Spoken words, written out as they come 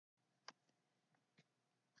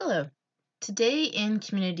Hello. Today in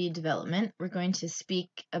community development, we're going to speak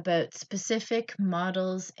about specific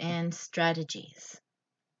models and strategies.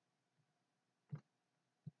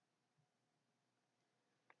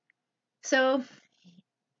 So,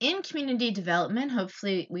 in community development,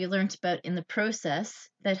 hopefully, we learned about in the process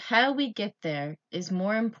that how we get there is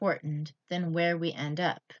more important than where we end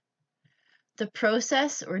up. The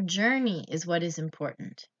process or journey is what is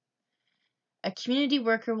important. A community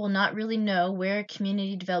worker will not really know where a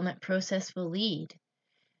community development process will lead.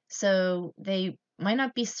 So they might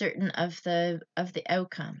not be certain of the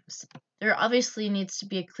outcomes. There obviously needs to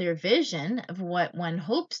be a clear vision of what one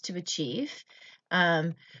hopes to achieve,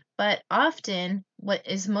 um, but often what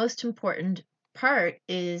is most important part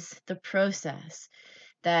is the process,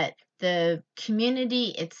 that the community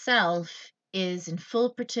itself is in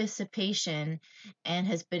full participation and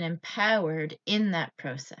has been empowered in that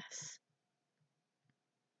process.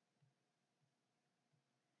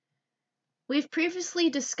 We've previously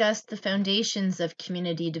discussed the foundations of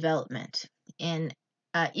community development in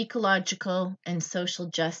ecological and social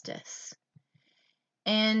justice.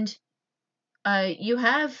 And you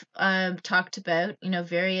have talked about,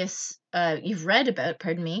 you've read about,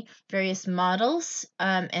 pardon me, various models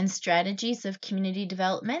and strategies of community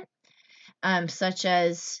development, such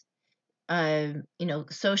as,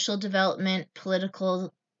 social development,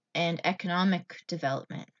 political and economic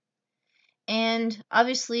development. And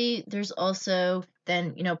obviously, there's also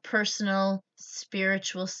then, personal,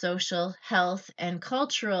 spiritual, social, health, and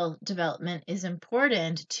cultural development is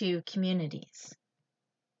important to communities.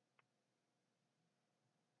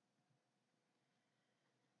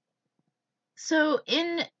 So,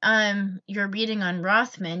 in your reading on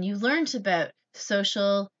Rothman, you learned about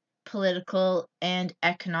social, political, and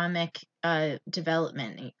economic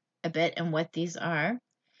development a bit and what these are.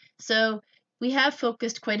 So, we have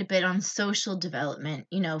focused quite a bit on social development,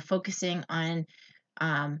 focusing on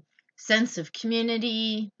sense of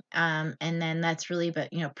community, and then that's really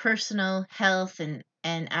about personal health and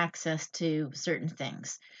access to certain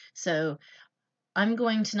things. So I'm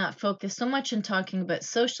going to not focus so much on talking about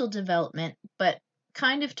social development, but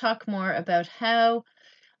kind of talk more about how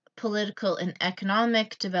political and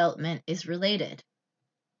economic development is related.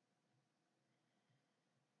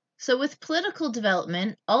 So, with political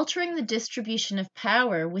development, altering the distribution of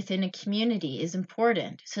power within a community is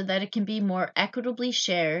important so that it can be more equitably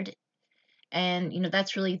shared. And,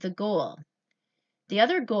 that's really the goal. The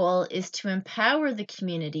other goal is to empower the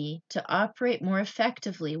community to operate more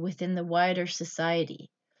effectively within the wider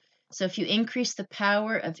society. So, if you increase the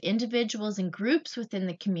power of individuals and groups within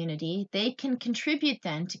the community, they can contribute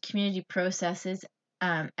then to community processes,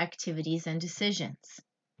 activities, and decisions.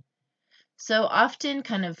 So often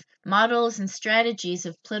kind of models and strategies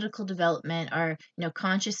of political development are,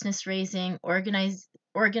 consciousness raising,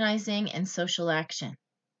 organizing, and social action.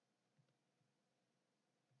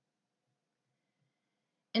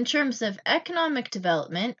 In terms of economic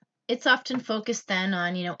development, it's often focused then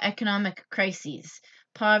on, economic crises,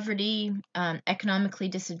 poverty, economically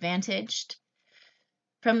disadvantaged.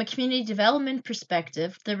 From a community development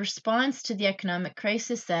perspective, the response to the economic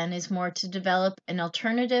crisis then is more to develop an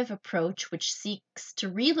alternative approach which seeks to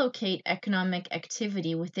relocate economic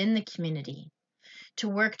activity within the community, to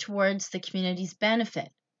work towards the community's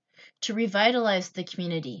benefit, to revitalize the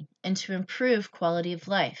community, and to improve quality of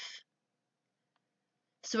life.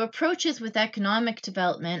 So approaches with economic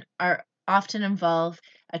development are often involve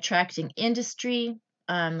attracting industry,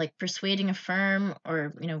 like persuading a firm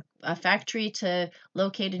or a factory to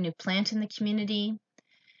locate a new plant in the community.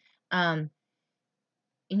 Um,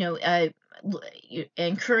 you know, uh,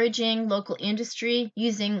 Encouraging local industry,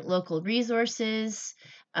 using local resources,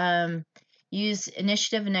 um, use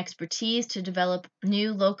initiative and expertise to develop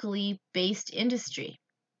new locally based industry.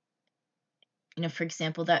 For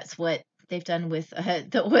example, that's what they've done with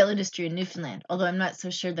the oil industry in Newfoundland, although I'm not so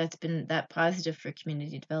sure that's been that positive for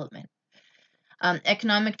community development.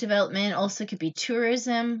 Economic development also could be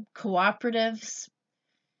tourism, cooperatives,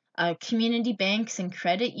 community banks and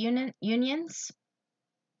credit unions,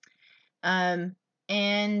 and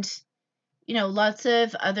lots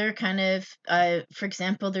of other kind of, for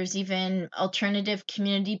example, there's even alternative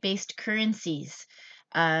community-based currencies.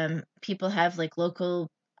 People have like local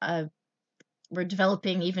we're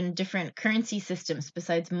developing even different currency systems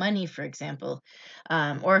besides money, for example.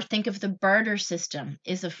 Or think of the barter system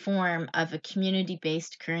is a form of a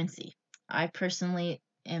community-based currency. I personally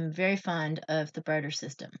am very fond of the barter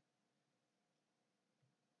system.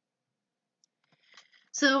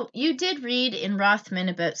 So you did read in Rothman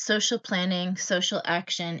about social planning, social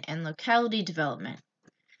action, and locality development.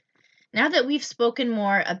 Now that we've spoken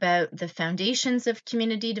more about the foundations of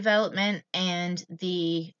community development and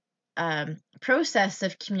the process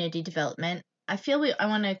of community development, I feel I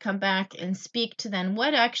want to come back and speak to then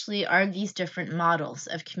what actually are these different models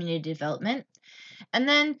of community development, and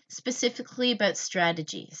then specifically about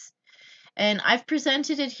strategies. And I've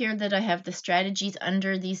presented it here that I have the strategies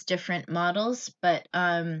under these different models, but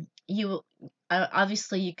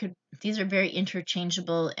obviously you could, these are very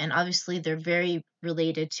interchangeable, and obviously they're very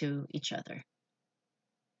related to each other.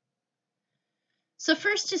 So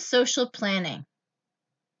first is social planning.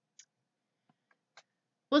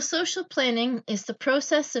 Well, social planning is the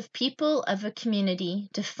process of people of a community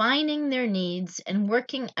defining their needs and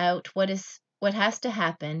working out what has to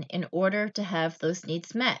happen in order to have those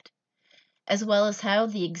needs met, as well as how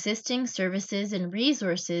the existing services and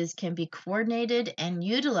resources can be coordinated and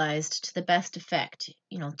utilized to the best effect,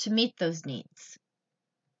 to meet those needs.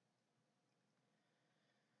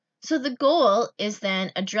 So the goal is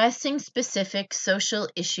then addressing specific social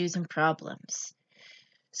issues and problems.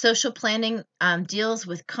 Social planning deals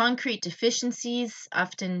with concrete deficiencies,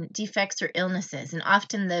 often defects or illnesses, and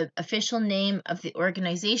often the official name of the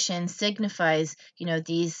organization signifies,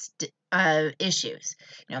 these issues.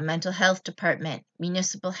 Mental health department,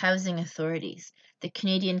 municipal housing authorities, the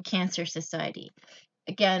Canadian Cancer Society.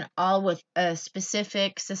 Again, all with a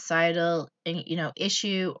specific societal,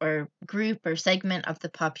 issue or group or segment of the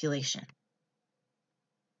population.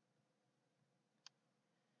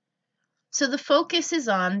 So the focus is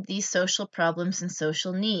on these social problems and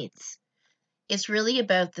social needs. It's really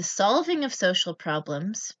about the solving of social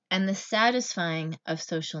problems and the satisfying of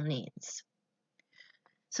social needs.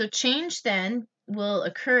 So change then will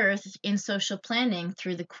occur in social planning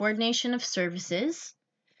through the coordination of services.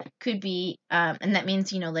 Could be, and that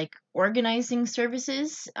means, like organizing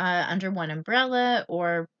services under one umbrella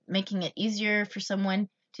or making it easier for someone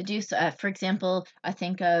to do so. For example, I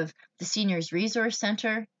think of the Seniors Resource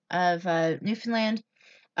Center of Newfoundland,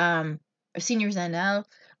 or Seniors NL,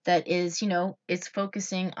 that is, it's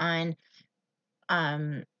focusing on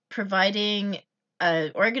providing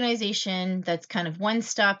an organization that's kind of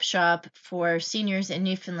one-stop shop for seniors in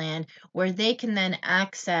Newfoundland, where they can then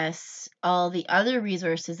access all the other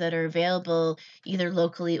resources that are available either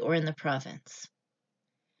locally or in the province.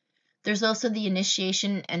 There's also the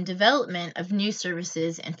initiation and development of new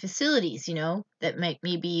services and facilities, that might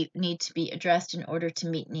maybe need to be addressed in order to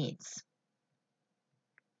meet needs.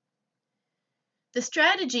 The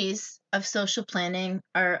strategies of social planning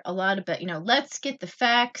are a lot about, let's get the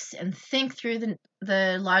facts and think through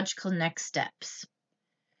the logical next steps.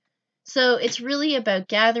 So it's really about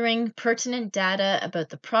gathering pertinent data about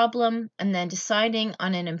the problem and then deciding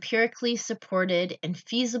on an empirically supported and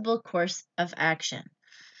feasible course of action.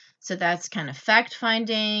 So that's kind of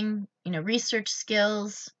fact-finding, research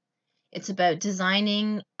skills. It's about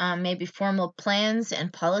designing maybe formal plans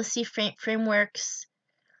and policy frameworks.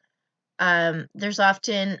 There's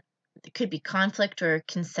often, it could be conflict or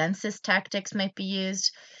consensus tactics might be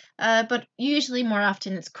used, but usually more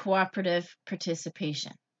often it's cooperative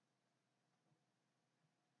participation.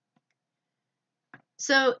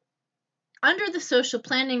 So under the social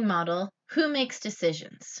planning model, who makes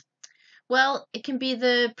decisions? Well, it can be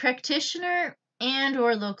the practitioner and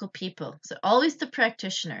or local people. So always the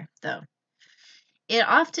practitioner, though. It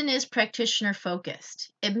often is practitioner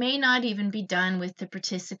focused. It may not even be done with the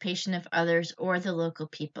participation of others or the local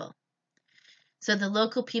people. So the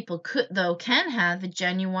local people can have a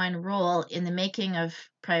genuine role in the making of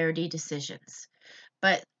priority decisions.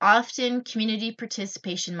 But often community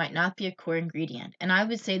participation might not be a core ingredient. And I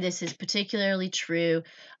would say this is particularly true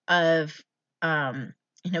of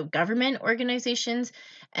government organizations.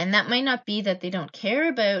 And that might not be that they don't care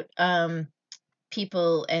about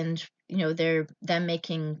people and them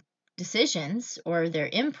making decisions or their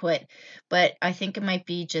input, but I think it might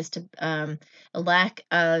be just a lack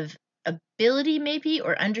of ability maybe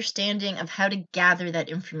or understanding of how to gather that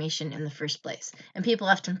information in the first place. And people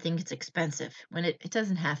often think it's expensive when it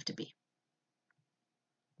doesn't have to be.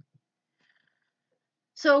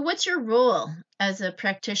 So what's your role as a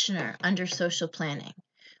practitioner under social planning?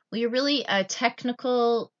 Well, you're really a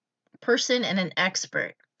technical person and an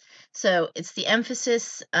expert. So it's the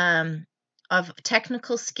emphasis of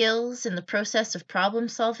technical skills in the process of problem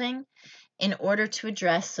solving in order to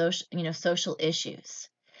address social issues.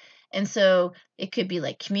 And so it could be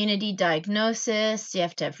like community diagnosis, you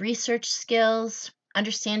have to have research skills,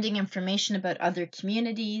 understanding information about other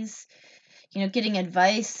communities, getting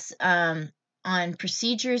advice on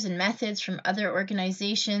procedures and methods from other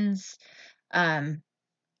organizations,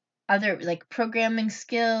 other like programming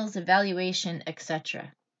skills, evaluation, etc.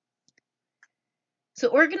 So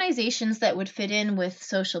organizations that would fit in with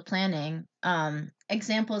social planning,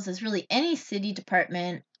 examples is really any city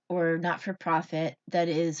department or not-for-profit that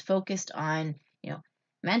is focused on,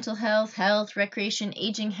 mental health, recreation,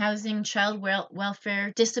 aging, housing, child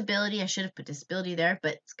welfare, disability. I should have put disability there,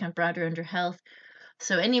 but it's kind of broader under health.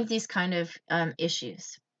 So any of these kind of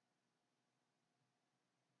issues.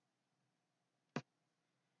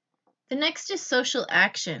 The next is social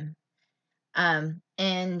action.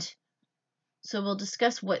 And so we'll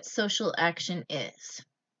discuss what social action is.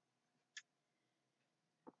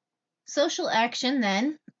 Social action,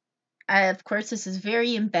 then, of course, this is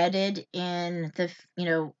very embedded in the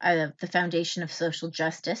foundation of social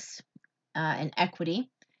justice and equity.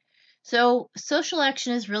 So social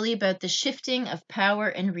action is really about the shifting of power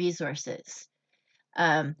and resources.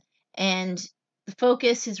 And the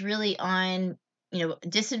focus is really on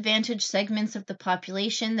disadvantaged segments of the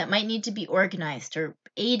population that might need to be organized or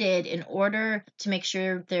aided in order to make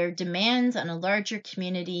sure their demands on a larger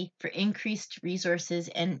community for increased resources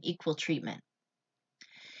and equal treatment.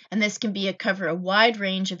 And this can cover a wide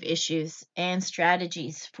range of issues and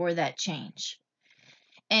strategies for that change.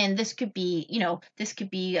 And this could be,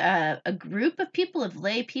 a group of people, of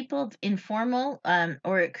lay people, informal,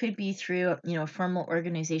 or it could be through, a formal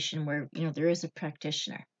organization where, there is a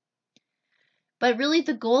practitioner. But really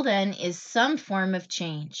the goal then is some form of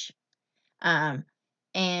change. And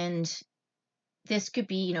this could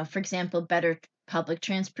be, for example, better public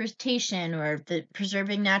transportation or the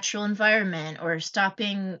preserving natural environment or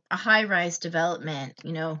stopping a high-rise development.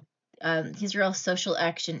 These are all social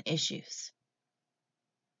action issues.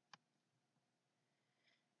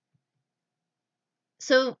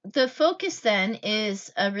 So the focus then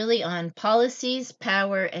is really on policies,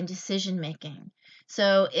 power, and decision making.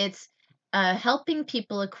 So it's helping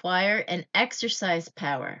people acquire and exercise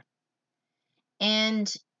power.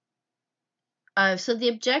 And so the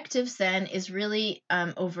objectives then is really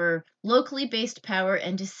over locally based power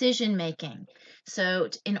and decision making. So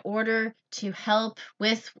in order to help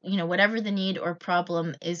with whatever the need or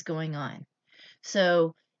problem is going on.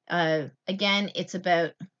 So again, it's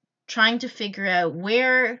about trying to figure out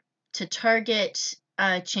where to target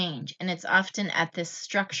change, and it's often at this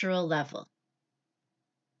structural level.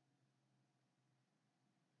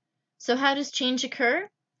 So how does change occur?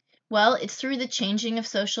 Well, it's through the changing of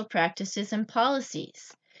social practices and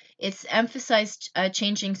policies. It's emphasized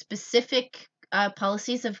changing specific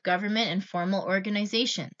policies of government and formal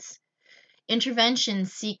organizations.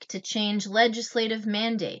 Interventions seek to change legislative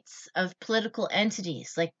mandates of political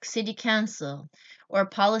entities like city council or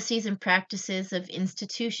policies and practices of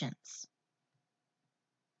institutions.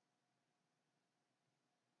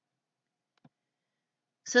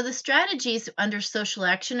 So the strategies under social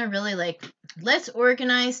action are really like, let's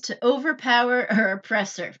organize to overpower our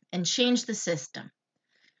oppressor and change the system.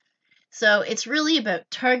 So it's really about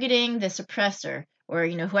targeting this oppressor or,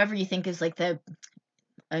 whoever you think is like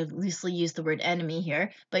I loosely use the word enemy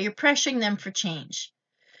here, but you're pressuring them for change.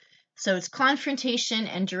 So it's confrontation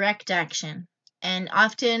and direct action, and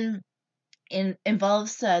often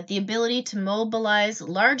involves the ability to mobilize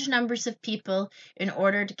large numbers of people in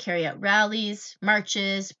order to carry out rallies,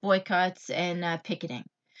 marches, boycotts, and picketing.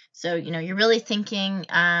 So, you're really thinking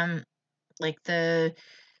like the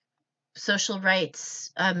social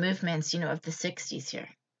rights movements, of the 60s here.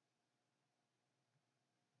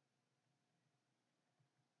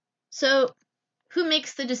 So, who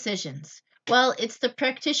makes the decisions? Well, it's the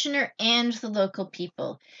practitioner and the local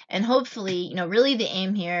people. And hopefully, really the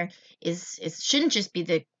aim here is it shouldn't just be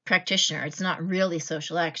the practitioner. It's not really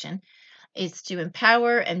social action. It's to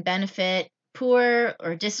empower and benefit poor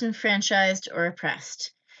or disenfranchised or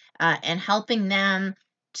oppressed, and helping them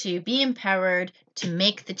to be empowered to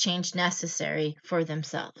make the change necessary for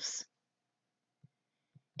themselves.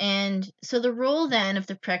 And so the role then of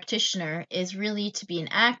the practitioner is really to be an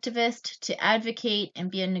activist, to advocate, and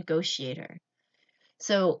be a negotiator.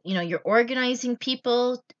 So, you're organizing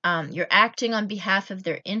people, you're acting on behalf of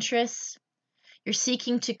their interests, you're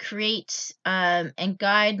seeking to create and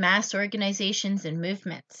guide mass organizations and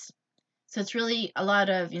movements. So it's really a lot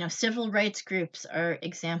of, civil rights groups are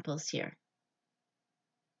examples here.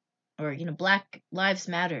 Or, Black Lives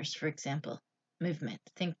Matters, for example, movement.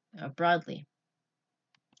 Think broadly.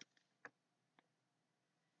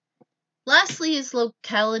 Lastly is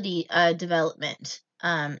locality development.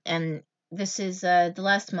 And this is the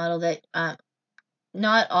last model that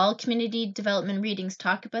not all community development readings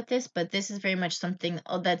talk about this, but this is very much something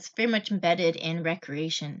that's very much embedded in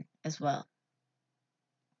recreation as well.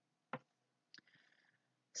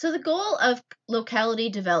 So the goal of locality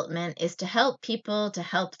development is to help people to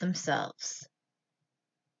help themselves.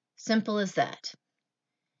 Simple as that.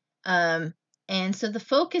 And so the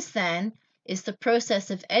focus then is the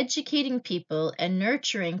process of educating people and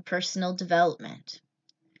nurturing personal development.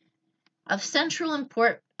 Of central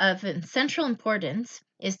importance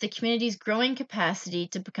is the community's growing capacity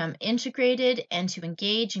to become integrated and to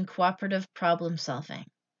engage in cooperative problem solving.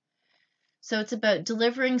 So it's about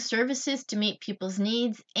delivering services to meet people's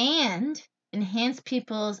needs and enhance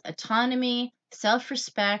people's autonomy,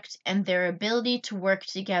 self-respect, and their ability to work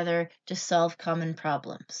together to solve common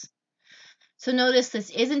problems. So notice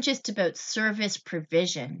this isn't just about service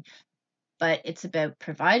provision, but it's about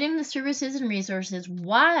providing the services and resources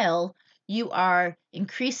while you are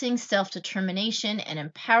increasing self-determination and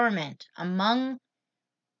empowerment among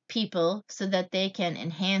people so that they can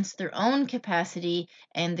enhance their own capacity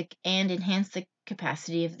and enhance the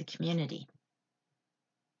capacity of the community.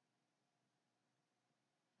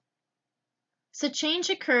 So change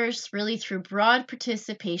occurs really through broad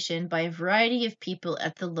participation by a variety of people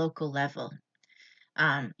at the local level.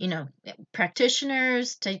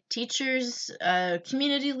 Practitioners, teachers,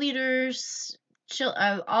 community leaders,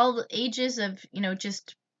 all the ages of,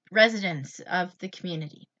 just residents of the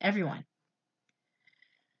community, everyone.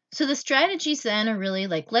 So the strategies then are really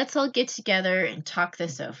like, let's all get together and talk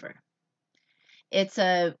this over. It's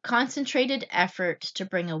a concentrated effort to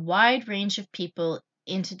bring a wide range of people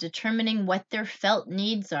into determining what their felt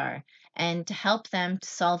needs are and to help them to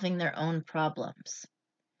solving their own problems.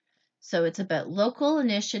 So it's about local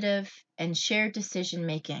initiative and shared decision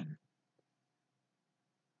making.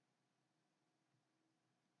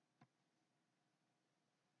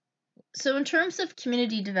 So in terms of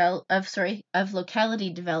locality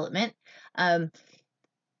development, the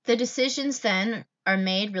decisions then are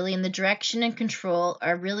made really in the direction and control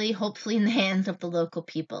are really hopefully in the hands of the local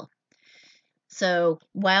people. So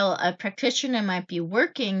while a practitioner might be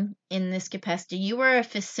working in this capacity, you are a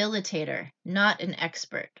facilitator, not an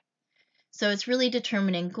expert. So it's really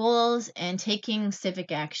determining goals and taking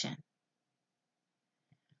civic action.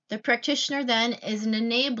 The practitioner then is an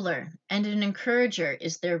enabler and an encourager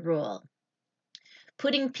is their role.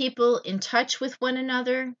 Putting people in touch with one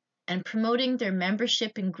another and promoting their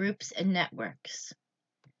membership in groups and networks.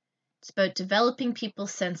 It's about developing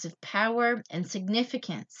people's sense of power and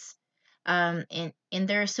significance in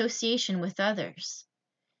their association with others.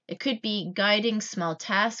 It could be guiding small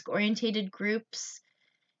task-oriented groups.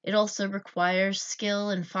 It also requires skill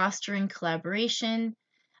in fostering collaboration,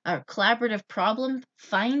 collaborative problem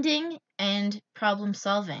finding, and problem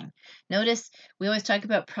solving. Notice we always talk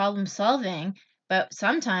about problem solving, but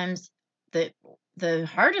sometimes the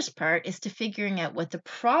hardest part is to figuring out what the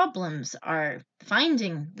problems are,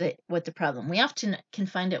 finding what the problem. We often can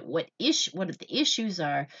find out what the issues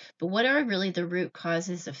are, but what are really the root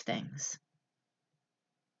causes of things.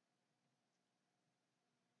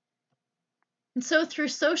 And so through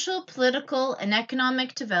social, political, and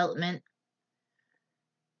economic development,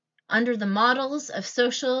 under the models of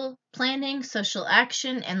social planning, social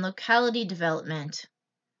action, and locality development,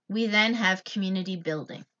 we then have community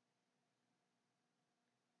building.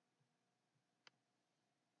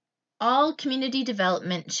 All community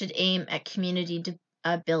development should aim at community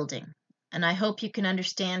building. And I hope you can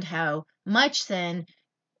understand how much then,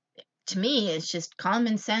 to me, it's just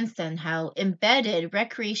common sense then how embedded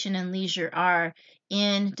recreation and leisure are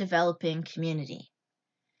in developing community.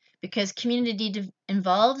 Because community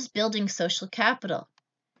involves building social capital,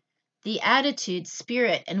 the attitude,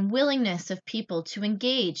 spirit, and willingness of people to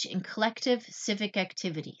engage in collective civic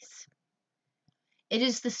activities. It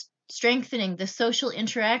is strengthening the social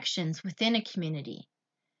interactions within a community,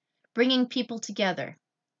 bringing people together,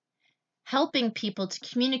 helping people to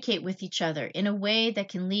communicate with each other in a way that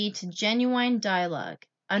can lead to genuine dialogue,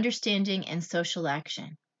 understanding, and social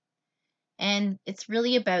action. And it's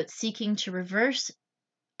really about seeking to reverse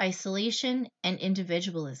isolation and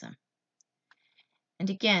individualism. And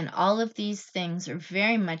again, all of these things are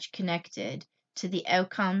very much connected to the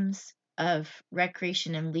outcomes of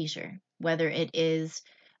recreation and leisure, whether it is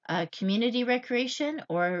community recreation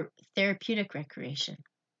or therapeutic recreation.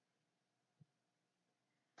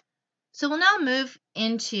 So we'll now move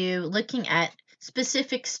into looking at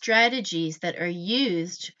specific strategies that are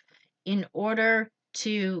used in order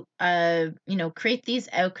to create these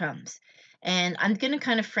outcomes. And I'm going to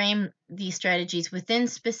kind of frame these strategies within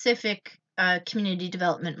specific community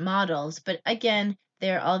development models, but again,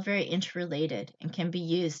 they're all very interrelated and can be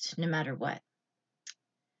used no matter what.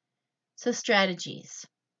 So strategies.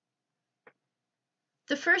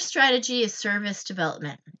 The first strategy is service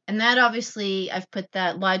development. And that obviously, I've put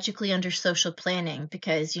that logically under social planning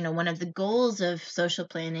because, one of the goals of social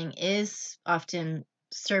planning is often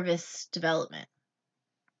service development.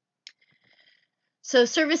 So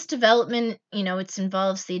service development, it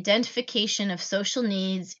involves the identification of social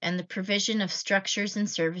needs and the provision of structures and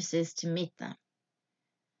services to meet them.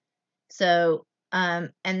 So,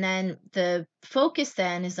 and then the focus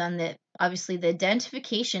then is on obviously the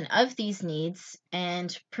identification of these needs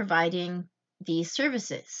and providing these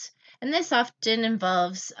services. And this often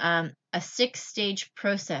involves a 6-stage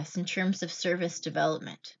process in terms of service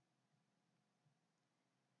development.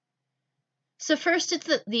 So first, it's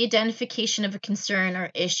the identification of a concern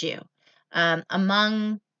or issue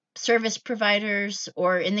among service providers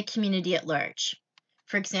or in the community at large.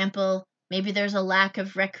 For example, maybe there's a lack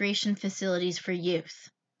of recreation facilities for youth,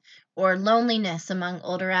 or loneliness among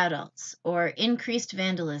older adults, or increased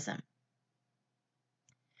vandalism.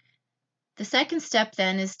 The second step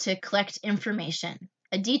then is to collect information,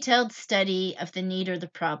 a detailed study of the need or the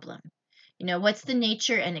problem. What's the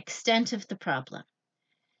nature and extent of the problem?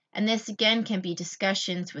 And this again can be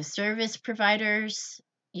discussions with service providers.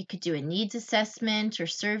 You could do a needs assessment or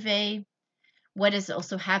survey. What has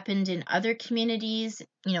also happened in other communities,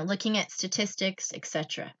 looking at statistics,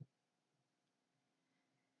 etc.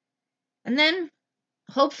 And then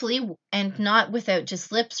hopefully, and not without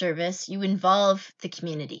just lip service, you involve the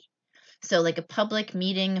community. So like a public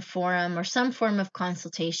meeting, a forum, or some form of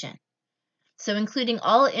consultation. So including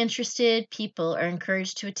all interested people are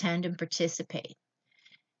encouraged to attend and participate.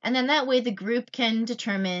 And then that way the group can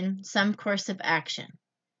determine some course of action.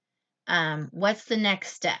 What's the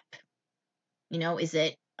next step? Is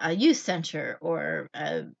it a youth center or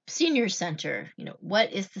a senior center?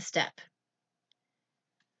 What is the step?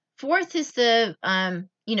 Fourth is you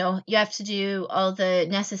have to do all the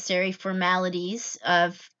necessary formalities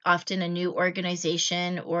of often a new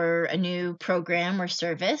organization or a new program or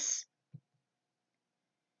service.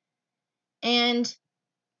 And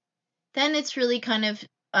then it's really kind of,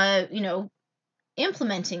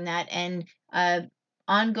 implementing that and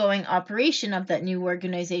ongoing operation of that new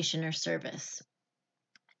organization or service.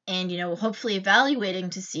 And, hopefully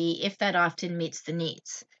evaluating to see if that often meets the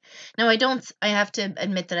needs. Now, I have to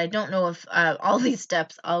admit that I don't know if all these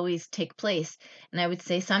steps always take place. And I would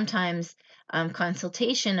say sometimes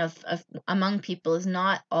consultation of among people is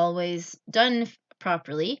not always done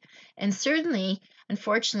properly. And certainly,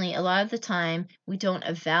 unfortunately, a lot of the time we don't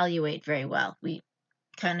evaluate very well. We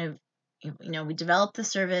kind of, we develop the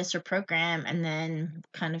service or program and then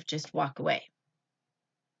kind of just walk away.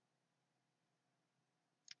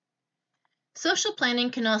 Social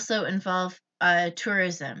planning can also involve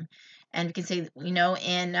tourism. And we can say,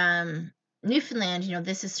 in Newfoundland,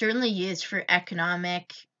 this is certainly used for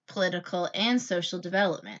economic, political, and social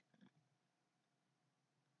development.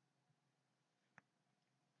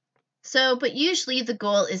 So, but usually the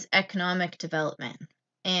goal is economic development.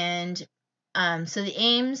 And so the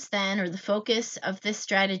aims then, or the focus of this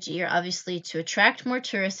strategy, are obviously to attract more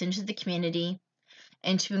tourists into the community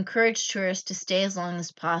and to encourage tourists to stay as long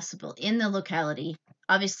as possible in the locality,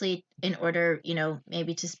 obviously in order,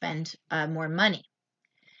 maybe to spend more money.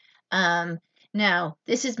 Now,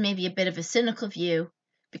 this is maybe a bit of a cynical view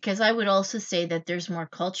because I would also say that there's more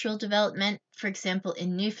cultural development. For example,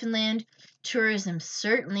 in Newfoundland, tourism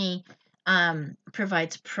certainly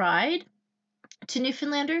provides pride to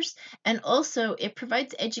Newfoundlanders, and also it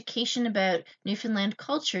provides education about Newfoundland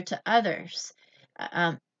culture to others.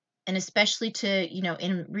 And especially to,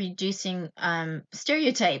 in reducing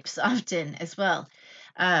stereotypes often as well.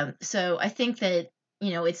 So I think that,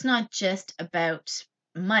 it's not just about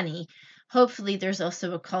money. Hopefully, there's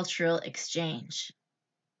also a cultural exchange.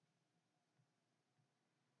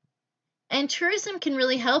 And tourism can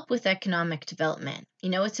really help with economic development.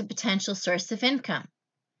 It's a potential source of income.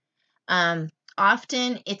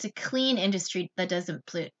 Often it's a clean industry that doesn't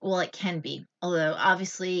pollute. Well, it can be, although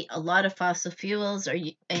obviously a lot of fossil fuels are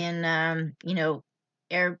in,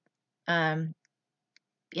 air,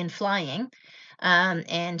 in flying,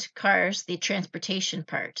 and cars, the transportation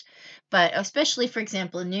part. But especially, for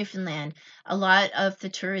example, in Newfoundland, a lot of the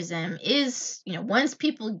tourism is, once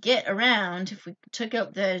people get around, if we took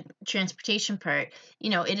out the transportation part,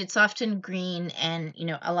 it's often green and,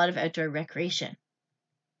 a lot of outdoor recreation.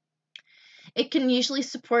 It can usually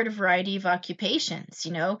support a variety of occupations.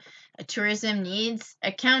 Tourism needs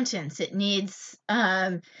accountants, it needs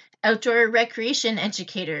outdoor recreation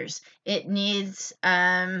educators, it needs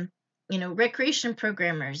recreation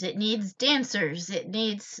programmers, it needs dancers, it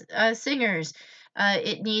needs singers,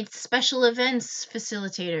 it needs special events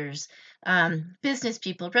facilitators, business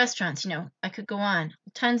people, restaurants. I could go on.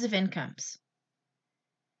 Tons of incomes.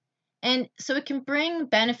 And so it can bring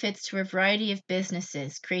benefits to a variety of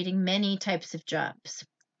businesses, creating many types of jobs.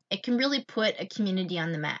 It can really put a community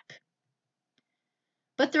on the map.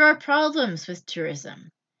 But there are problems with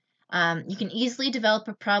tourism. You can easily develop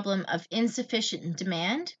a problem of insufficient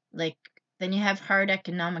demand, like then you have hard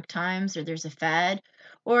economic times or there's a fad,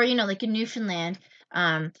 or like in Newfoundland,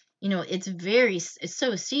 it's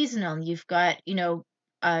so seasonal. You've got 2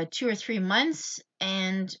 or 3 months,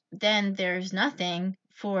 and then there's nothing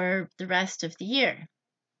for the rest of the year.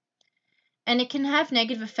 And it can have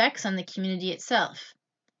negative effects on the community itself.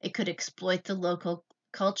 It could exploit the local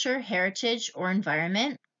culture, heritage, or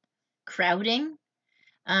environment, crowding,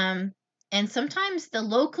 um, and sometimes the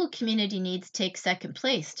local community needs take second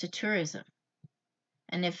place to tourism.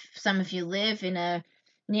 And if some of you live in a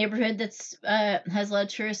neighborhood that's has a lot of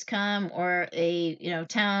tourists come, or a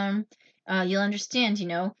town, you'll understand.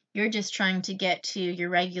 You're just trying to get to your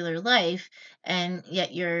regular life, and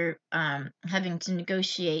yet you're having to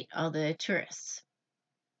negotiate all the tourists.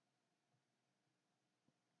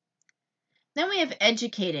 Then we have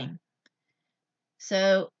educating.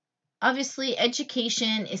 So obviously,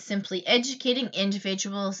 education is simply educating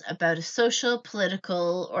individuals about a social,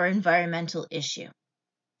 political, or environmental issue.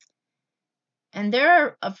 And there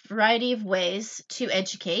are a variety of ways to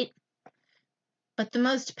educate, but the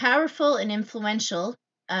most powerful and influential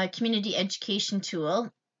community education tool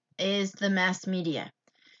is the mass media: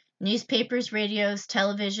 newspapers, radios,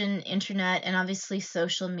 television, internet, and obviously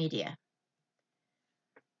social media.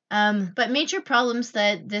 But major problems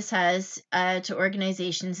that this has to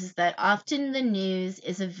organizations is that often the news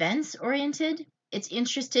is events oriented. It's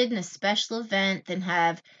interested in a special event, then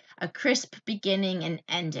have a crisp beginning and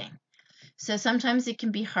ending. So sometimes it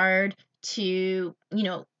can be hard to,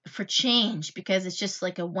 for change, because it's just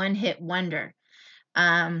like a one hit wonder.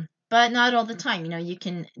 But not all the time. You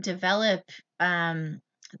can develop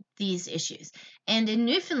these issues. And in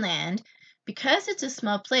Newfoundland, because it's a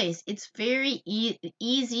small place, it's very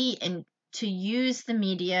easy and to use the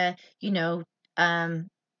media,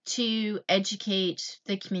 to educate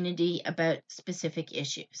the community about specific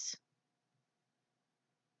issues.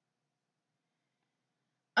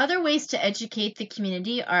 Other ways to educate the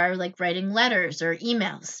community are like writing letters or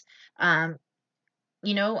emails. The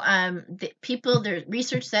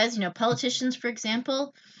research says, politicians, for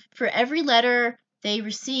example, for every letter they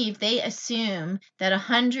receive, they assume that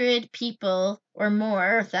 100 people or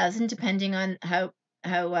more, 1,000, depending on how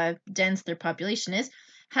dense their population is,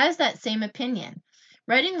 has that same opinion.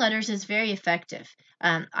 Writing letters is very effective.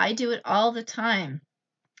 I do it all the time,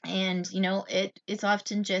 and it's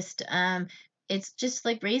often just it's just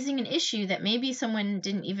like raising an issue that maybe someone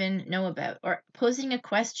didn't even know about, or posing a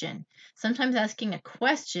question. Sometimes asking a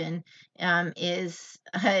question is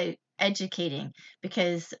educating,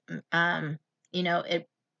 because it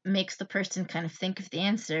makes the person kind of think of the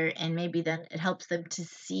answer, and maybe then it helps them to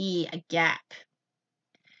see a gap.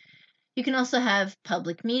 You can also have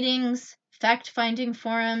public meetings, fact-finding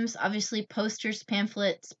forums, obviously posters,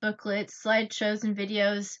 pamphlets, booklets, slideshows, and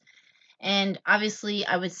videos. And obviously,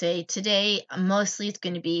 I would say today, mostly it's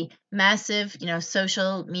going to be massive,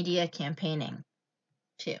 social media campaigning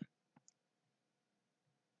too.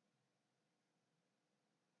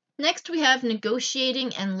 Next, we have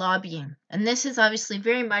negotiating and lobbying. And this is obviously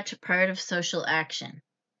very much a part of social action.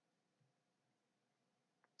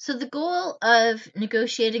 So the goal of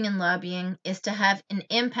negotiating and lobbying is to have an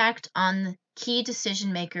impact on key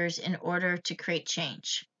decision makers in order to create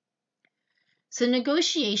change. So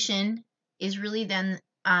negotiation is really then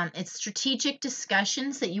it's strategic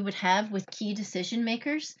discussions that you would have with key decision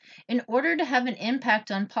makers in order to have an impact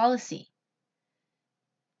on policy.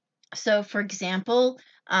 So, for example,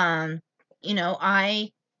 I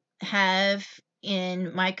have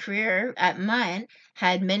in my career at MUN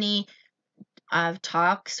had many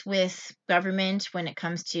talks with government when it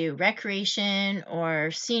comes to recreation or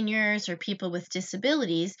seniors or people with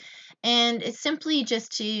disabilities. And it's simply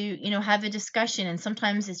just to have a discussion. And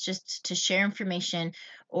sometimes it's just to share information,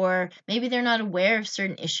 or maybe they're not aware of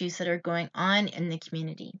certain issues that are going on in the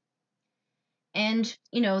community. And,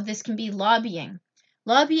 this can be lobbying.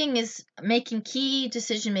 Lobbying is making key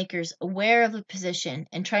decision makers aware of a position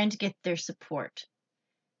and trying to get their support.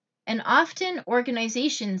 And often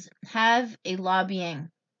organizations have a lobbying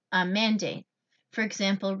mandate. For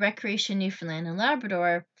example, Recreation Newfoundland and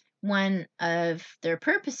Labrador, one of their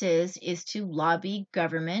purposes is to lobby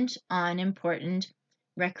government on important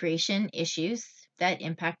recreation issues that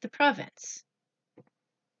impact the province.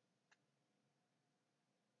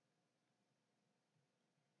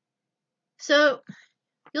 So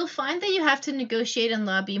you'll find that you have to negotiate and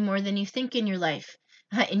lobby more than you think in your life,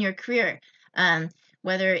 in your career.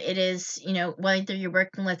 whether it is, whether you're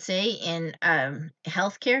working, let's say, in a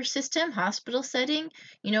healthcare system, hospital setting,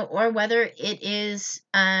 or whether it is,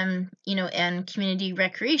 in community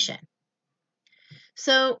recreation.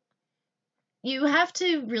 So you have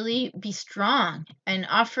to really be strong and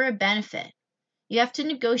offer a benefit. You have to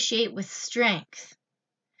negotiate with strength.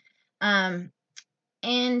 And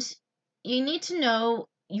you need to know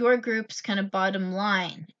your group's kind of bottom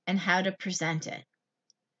line and how to present it.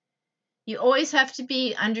 You always have to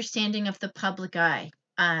be understanding of the public eye.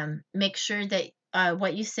 Make sure that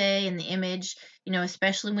what you say in the image,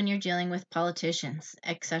 especially when you're dealing with politicians,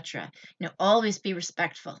 etc. Always be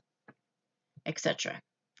respectful, etc.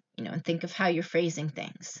 And think of how you're phrasing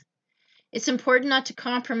things. It's important not to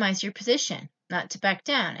compromise your position, not to back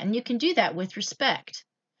down, and you can do that with respect.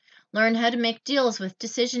 Learn how to make deals with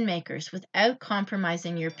decision makers without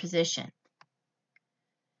compromising your position.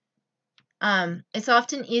 It's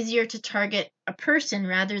often easier to target a person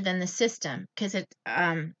rather than the system, because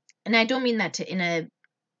and I don't mean that in a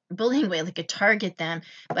bullying way, like a target them,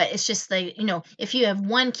 but it's just like, if you have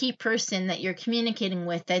one key person that you're communicating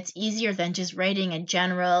with, that's easier than just writing a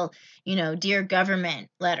general, dear government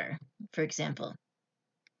letter, for example.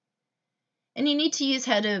 And you need to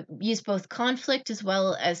use both conflict as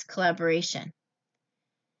well as collaboration.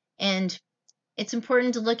 And it's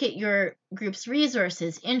important to look at your group's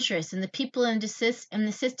resources, interests, and the people in the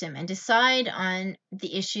system, and decide on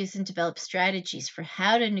the issues and develop strategies for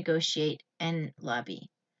how to negotiate and lobby.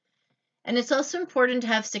 And it's also important to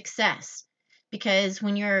have success, because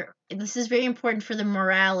this is very important for the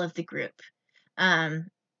morale of the group. And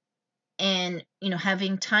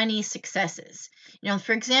having tiny successes.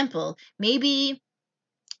 For example, maybe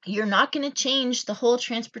you're not going to change the whole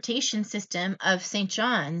transportation system of St.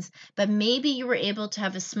 John's, but maybe you were able to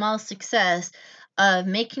have a small success of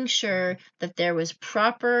making sure that there was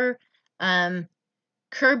proper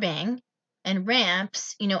curbing and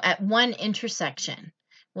ramps, at one intersection.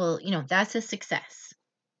 Well, that's a success.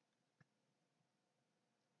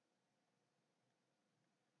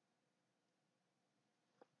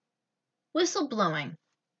 Whistleblowing.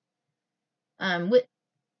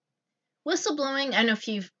 Whistleblowing, I don't know if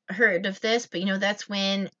you've heard of this, but that's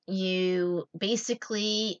when you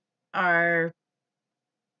basically are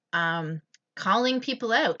calling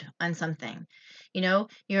people out on something.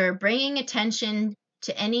 You're bringing attention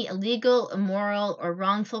to any illegal, immoral, or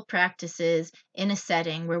wrongful practices in a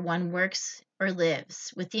setting where one works or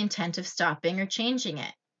lives with the intent of stopping or changing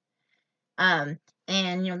it. And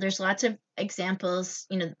there's lots of examples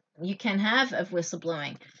you can have of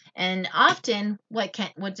whistleblowing. And often what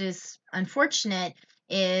is unfortunate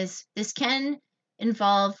is this can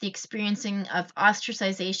involve the experiencing of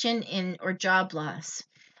ostracization or job loss.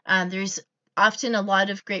 There's often a lot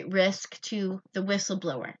of great risk to the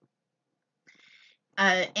whistleblower.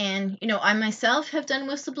 And I myself have done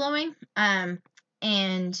whistleblowing,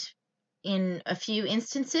 and in a few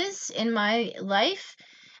instances in my life,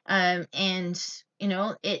 and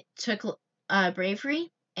it took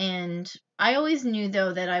bravery. And I always knew,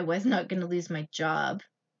 though, that I was not going to lose my job,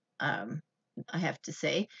 I have to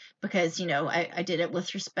say, because I did it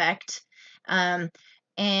with respect. But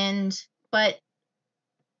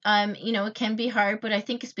it can be hard, but I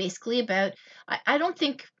think it's basically about, I don't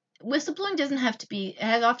think whistleblowing doesn't have to be,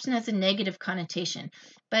 it often has a negative connotation,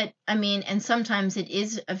 but and sometimes it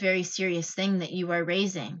is a very serious thing that you are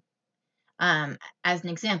raising, as an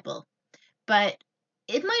example. But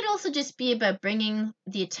it might also just be about bringing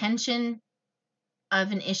the attention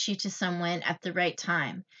of an issue to someone at the right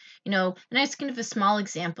time. And I just give a small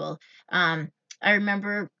example. I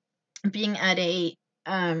remember being at a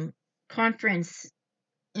conference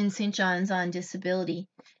in St. John's on disability,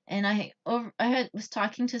 and I was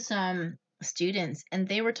talking to some students, and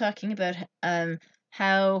they were talking about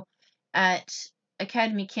how at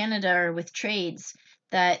Academy Canada, or with trades,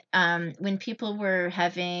 that when people were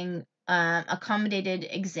having accommodated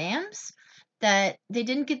exams, that they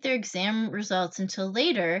didn't get their exam results until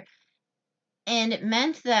later, and it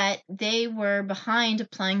meant that they were behind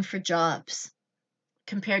applying for jobs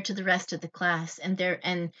compared to the rest of the class. And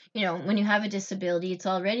when you have a disability, it's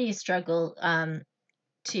already a struggle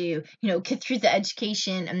to get through the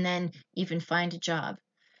education and then even find a job.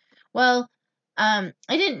 Well, I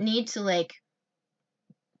didn't need to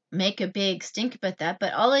make a big stink about that,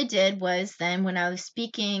 but all I did was, then when I was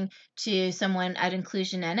speaking to someone at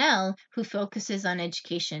Inclusion NL who focuses on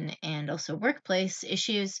education and also workplace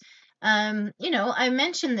issues, I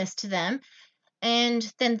mentioned this to them.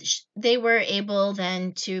 And then they were able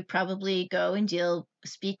then to probably go and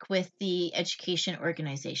speak with the education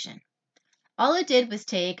organization. All it did was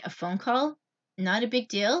take a phone call, not a big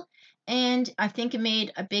deal, And I think it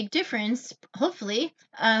made a big difference, hopefully,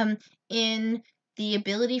 in the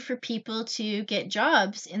ability for people to get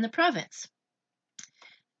jobs in the province.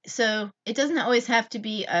 So it doesn't always have to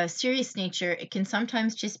be a serious nature. It can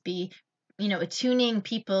sometimes just be, attuning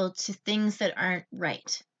people to things that aren't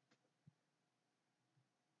right.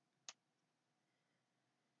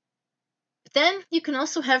 Then you can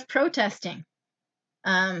also have protesting.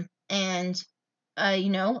 And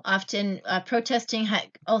often protesting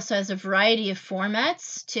also has a variety of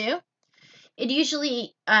formats too. It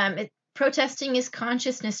usually, protesting is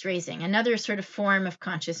consciousness raising, another sort of form of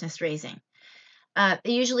consciousness raising. It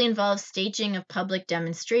usually involves staging of public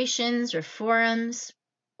demonstrations or forums,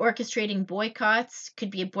 orchestrating boycotts, could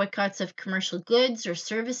be boycotts of commercial goods or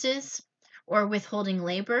services, or withholding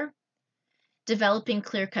labor, developing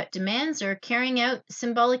clear cut demands, or carrying out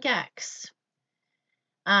symbolic acts.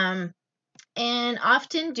 And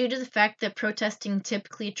often, due to the fact that protesting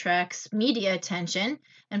typically attracts media attention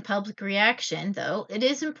and public reaction, though, it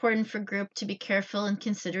is important for group to be careful in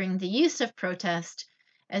considering the use of protest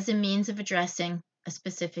as a means of addressing a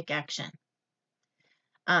specific action.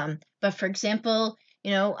 But for example,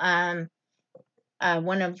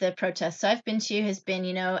 one of the protests I've been to has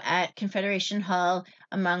been, at Confederation Hall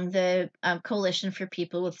among the Coalition for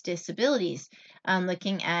People with Disabilities,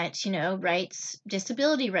 looking at,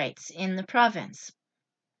 disability rights in the province.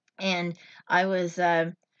 And I was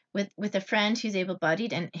with a friend who's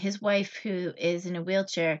able-bodied and his wife who is in a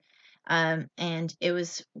wheelchair, and it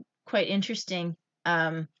was quite interesting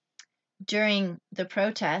during the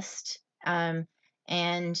protest, and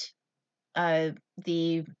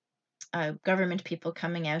the government people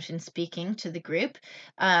coming out and speaking to the group.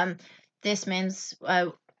 This man's,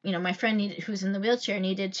 my friend who's in the wheelchair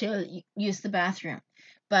needed to use the bathroom,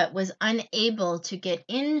 but was unable to get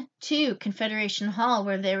into Confederation Hall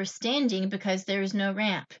where they were standing because there was no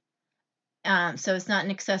ramp. So it's not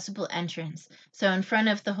an accessible entrance. So in front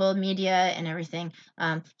of the whole media and everything,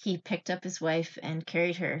 he picked up his wife and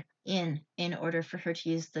carried her in order for her to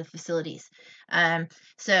use the facilities.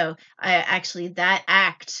 So that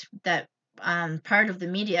act, that part of the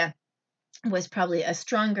media was probably a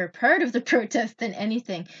stronger part of the protest than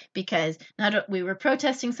anything, because we were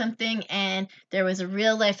protesting something and there was a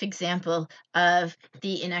real life example of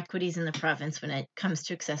the inequities in the province when it comes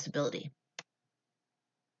to accessibility.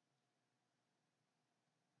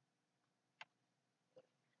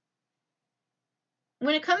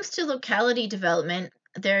 When it comes to locality development,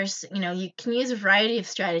 there's, you can use a variety of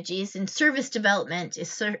strategies, and service development is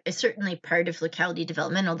certainly part of locality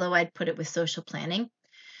development, although I'd put it with social planning.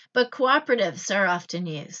 But cooperatives are often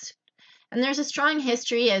used. And there's a strong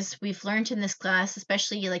history, as we've learned in this class,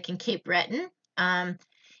 especially like in Cape Breton, in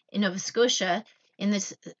Nova Scotia, in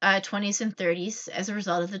the 20s and 30s as a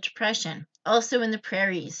result of the Depression. Also in the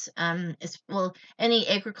prairies, any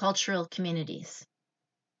agricultural communities.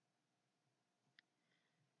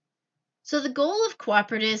 So the goal of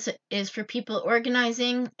cooperatives is for people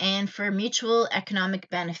organizing and for mutual economic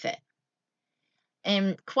benefit.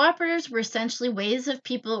 And cooperatives were essentially ways of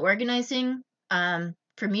people organizing for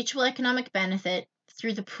mutual economic benefit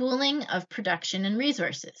through the pooling of production and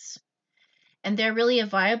resources. And they're really a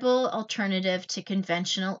viable alternative to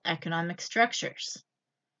conventional economic structures.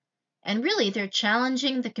 And really, they're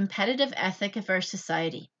challenging the competitive ethic of our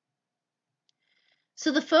society.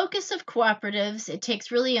 So the focus of cooperatives, it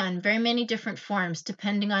takes really on very many different forms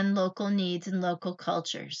depending on local needs and local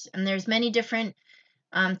cultures. And there's many different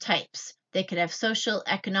types. They could have social,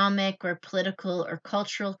 economic, or political or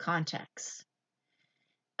cultural contexts.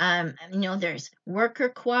 There's worker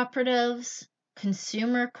cooperatives,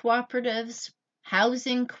 consumer cooperatives,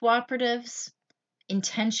 housing cooperatives,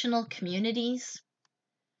 intentional communities.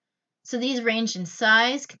 So these range in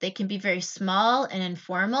size. They can be very small and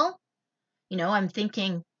informal. I'm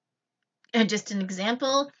thinking, just an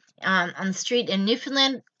example, on the street in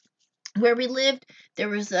Newfoundland where we lived, there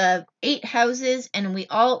was 8 houses, and we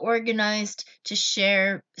all organized to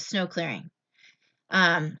share snow clearing.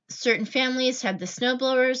 Certain families had the snow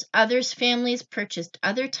blowers, others families purchased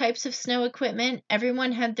other types of snow equipment.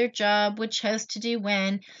 Everyone had their job, which house to do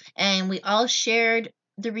when, and we all shared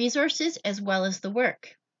the resources as well as the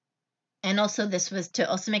work. And also this was to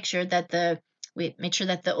also make sure that we made sure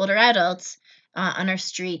that the older adults on our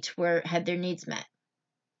street had their needs met.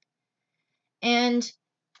 And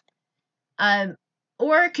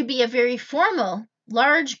or it could be a very formal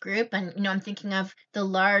large group, and I'm thinking of the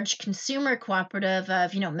large consumer cooperative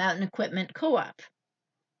of Mountain Equipment Co-op.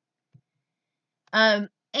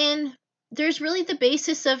 And there's really the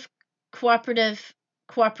basis of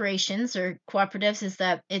cooperations or cooperatives is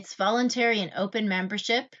that it's voluntary and open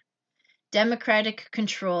membership, democratic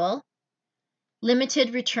control,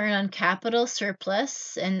 limited return on capital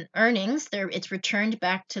surplus and earnings. It's returned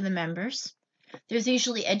back to the members. There's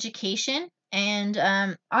usually education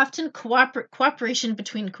and often cooperation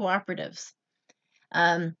between cooperatives.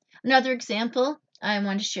 Another example I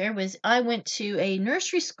want to share was I went to a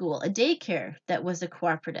nursery school, a daycare that was a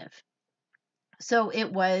cooperative. So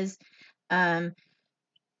it was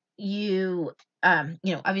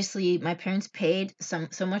obviously my parents paid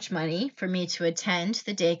so much money for me to attend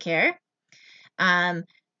the daycare.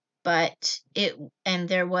 But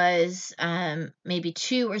there was maybe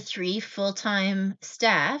 2 or 3 full-time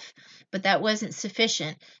staff, but that wasn't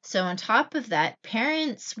sufficient. So on top of that,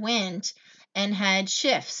 parents went and had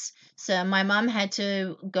shifts. So my mom had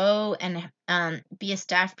to go and be a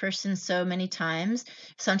staff person so many times.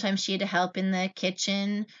 Sometimes she had to help in the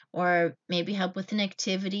kitchen or maybe help with an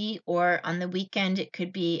activity, or on the weekend it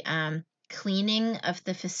could be cleaning of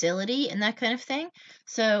the facility and that kind of thing.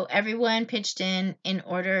 So everyone pitched in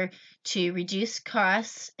order to reduce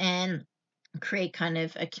costs and create kind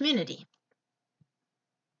of a community.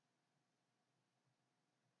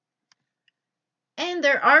 And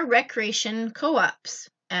there are recreation co-ops,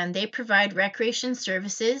 and they provide recreation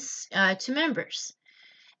services to members.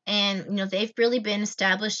 And they've really been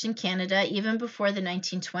established in Canada even before the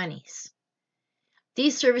 1920s.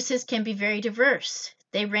 These services can be very diverse.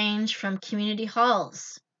 They range from community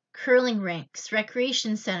halls, curling rinks,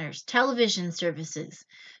 recreation centers, television services,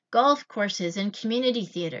 golf courses, and community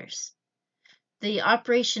theaters. The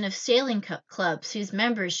operation of sailing clubs whose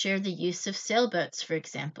members share the use of sailboats, for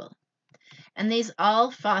example. And these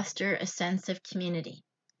all foster a sense of community.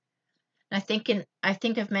 I think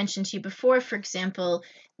I've mentioned to you before, for example,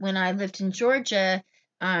 when I lived in Georgia,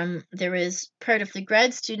 there was part of the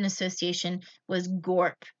Grad Student Association was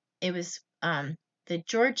GORP. It was the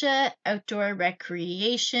Georgia Outdoor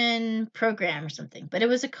Recreation Program or something, but it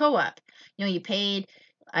was a co-op. You paid,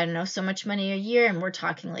 I don't know, so much money a year, and we're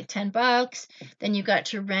talking like $10. Then you got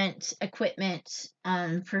to rent equipment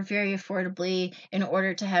for very affordably in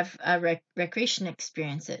order to have recreation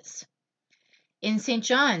experiences. In St.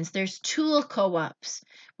 John's, there's tool co-ops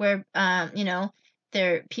where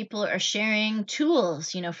people are sharing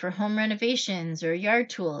tools, for home renovations or yard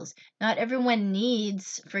tools. Not everyone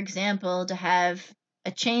needs, for example, to have a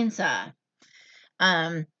chainsaw.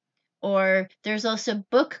 Or there's also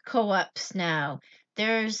book co-ops now.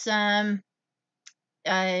 There's lending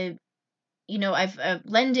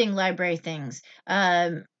library things.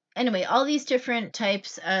 Anyway, all these different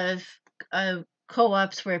types of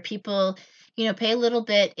co-ops where people pay a little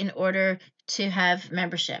bit in order to have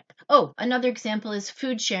membership. Oh, another example is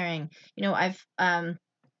food sharing. I've my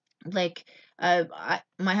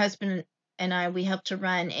husband and I, we helped to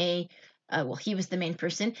run he was the main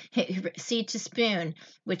person, Seed to Spoon,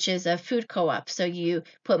 which is a food co-op. So you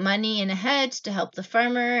put money in ahead to help the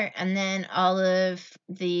farmer, and then all of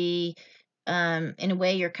the in a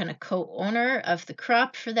way, you're kind of co-owner of the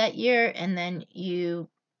crop for that year, and then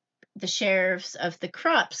the shares of the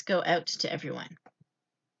crops go out to everyone.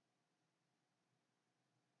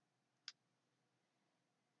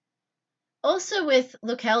 Also with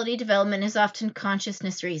locality development is often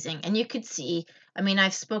consciousness raising. And you could see,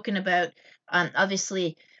 I've spoken about,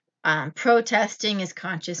 obviously, protesting is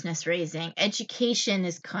consciousness raising. Education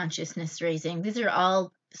is consciousness raising. These are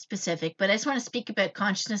all specific, but I just want to speak about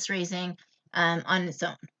consciousness raising on its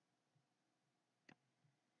own.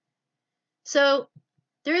 So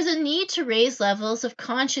there is a need to raise levels of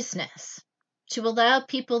consciousness to allow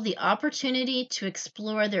people the opportunity to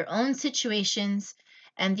explore their own situations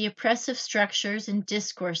and the oppressive structures and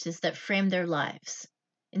discourses that frame their lives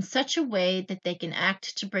in such a way that they can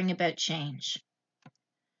act to bring about change.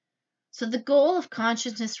 So the goal of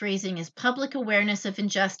consciousness raising is public awareness of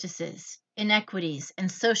injustices, inequities,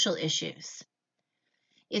 and social issues.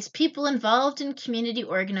 It's people involved in community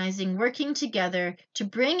organizing working together to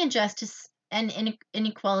bring injustice and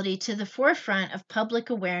inequality to the forefront of public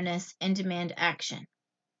awareness and demand action.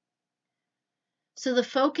 So the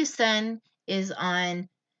focus then is on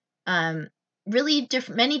really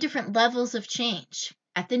many different levels of change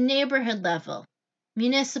at the neighborhood level,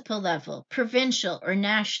 municipal level, provincial or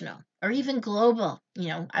national, or even global.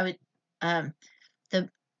 The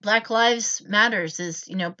Black Lives Matters is,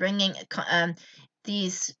 bringing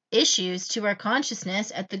these issues to our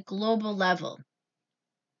consciousness at the global level.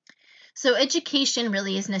 So education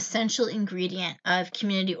really is an essential ingredient of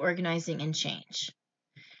community organizing and change.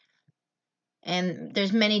 And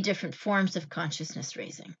there's many different forms of consciousness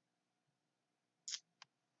raising.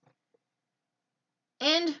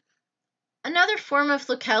 And another form of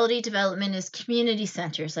locality development is community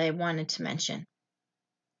centers, I wanted to mention.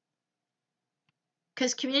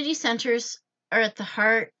 Because community centers are at the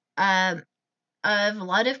heart of a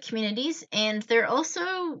lot of communities, and they're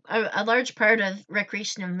also a large part of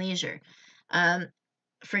recreation and leisure. Um,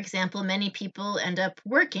 for example, many people end up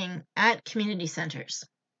working at community centers.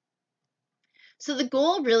 So the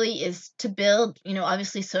goal really is to build,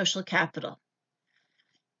 obviously social capital.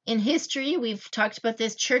 In history, we've talked about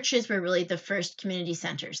this. Churches were really the first community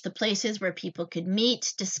centers, the places where people could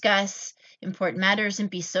meet, discuss important matters, and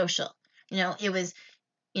be social. It was,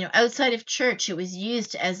 outside of church, it was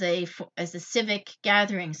used as a civic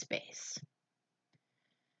gathering space.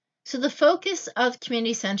 So the focus of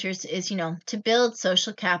community centers is, to build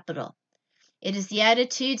social capital. It is the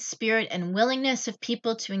attitude, spirit, and willingness of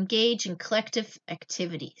people to engage in collective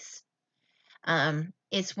activities.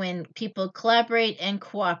 It's when people collaborate and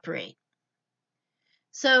cooperate.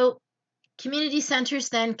 So community centers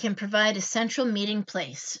then can provide a central meeting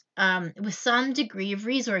place with some degree of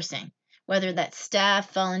resourcing, whether that's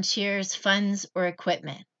staff, volunteers, funds, or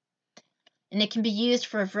equipment. And it can be used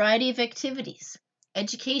for a variety of activities: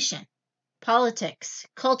 education, politics,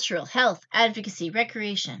 cultural, health, advocacy,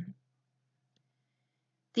 recreation.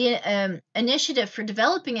 The initiative for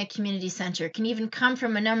developing a community center can even come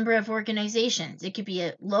from a number of organizations. It could be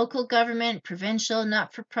a local government, provincial,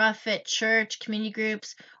 not-for-profit, church, community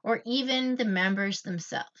groups, or even the members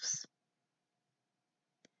themselves.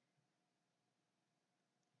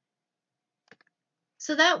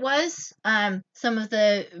 So that was some of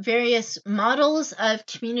the various models of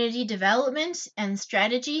community development and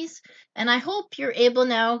strategies. And I hope you're able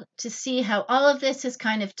now to see how all of this is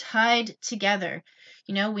kind of tied together.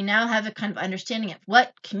 We now have a kind of understanding of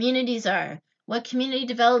what communities are, what community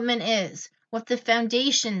development is, what the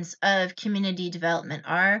foundations of community development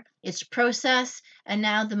are, its process, and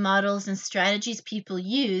now the models and strategies people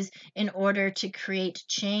use in order to create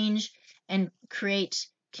change and create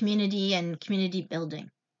community and community building.